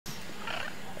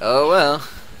Oh well.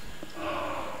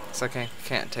 Looks like I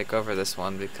can't take over this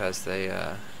one because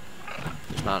there's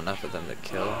not enough of them to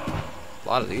kill. A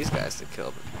lot of these guys to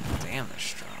kill, but damn, they're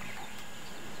strong.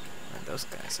 Man, those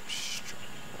guys are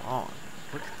strong.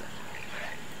 Look at them.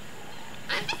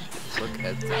 Look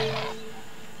at them.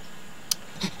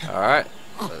 Alright,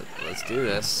 let's do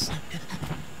this.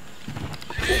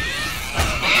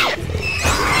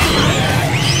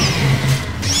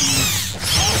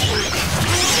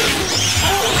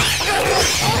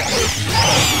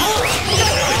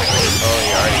 Oh,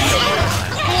 you already killed me.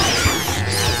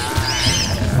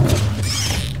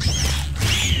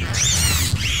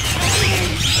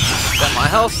 Is that my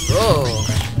health? Oh!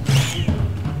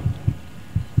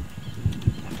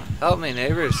 Help me,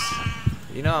 neighbors.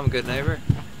 You know I'm a good neighbor.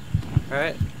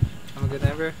 Right? I'm a good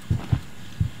neighbor.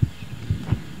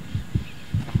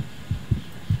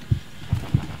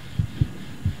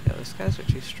 Yeah, those guys are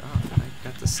too strong. I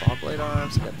got the saw blade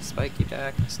arms, I got the spiky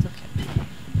back, I still can't beat them.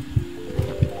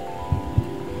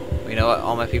 You know what?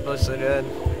 All my peoples are dead.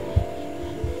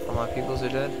 All my peoples are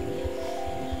dead.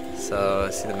 So,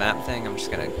 see the map thing? I'm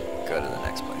just gonna go to the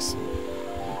next place.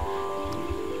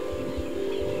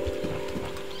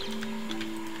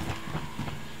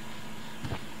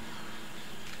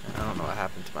 I don't know what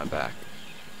happened to my back.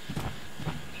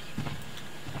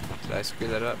 Did I screw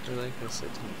that up really? Because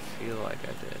it didn't feel like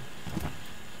I did.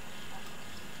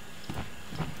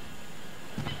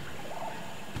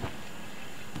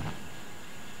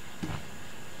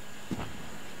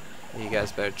 You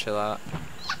guys better chill out.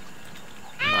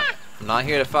 I'm not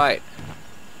here to fight.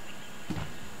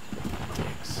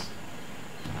 Dicks.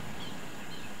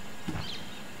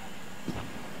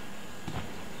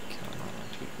 Killing all my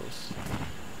peoples.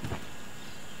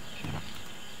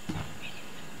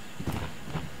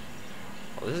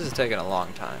 Well, this is taking a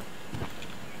long time.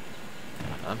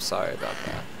 I'm sorry about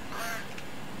that.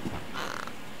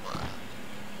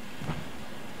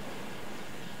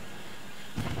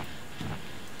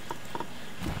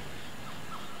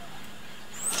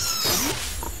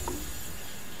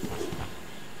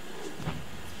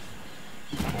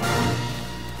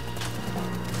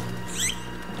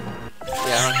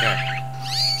 Yeah, I don't care.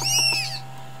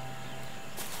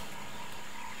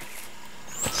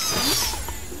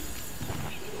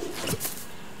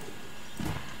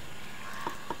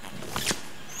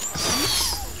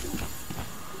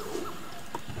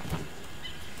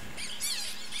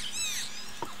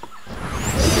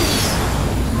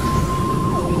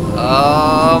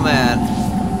 Oh man.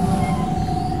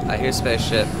 I hear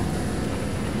spaceship.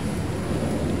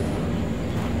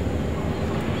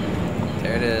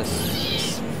 There it is.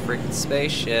 Freaking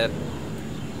spaceship.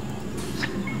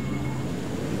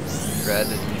 Red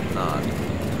nod.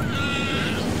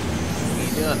 What are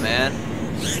you doing, man?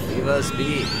 Leave us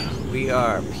be. We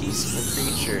are peaceful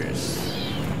creatures.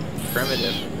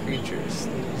 Primitive creatures.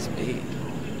 Leave us be.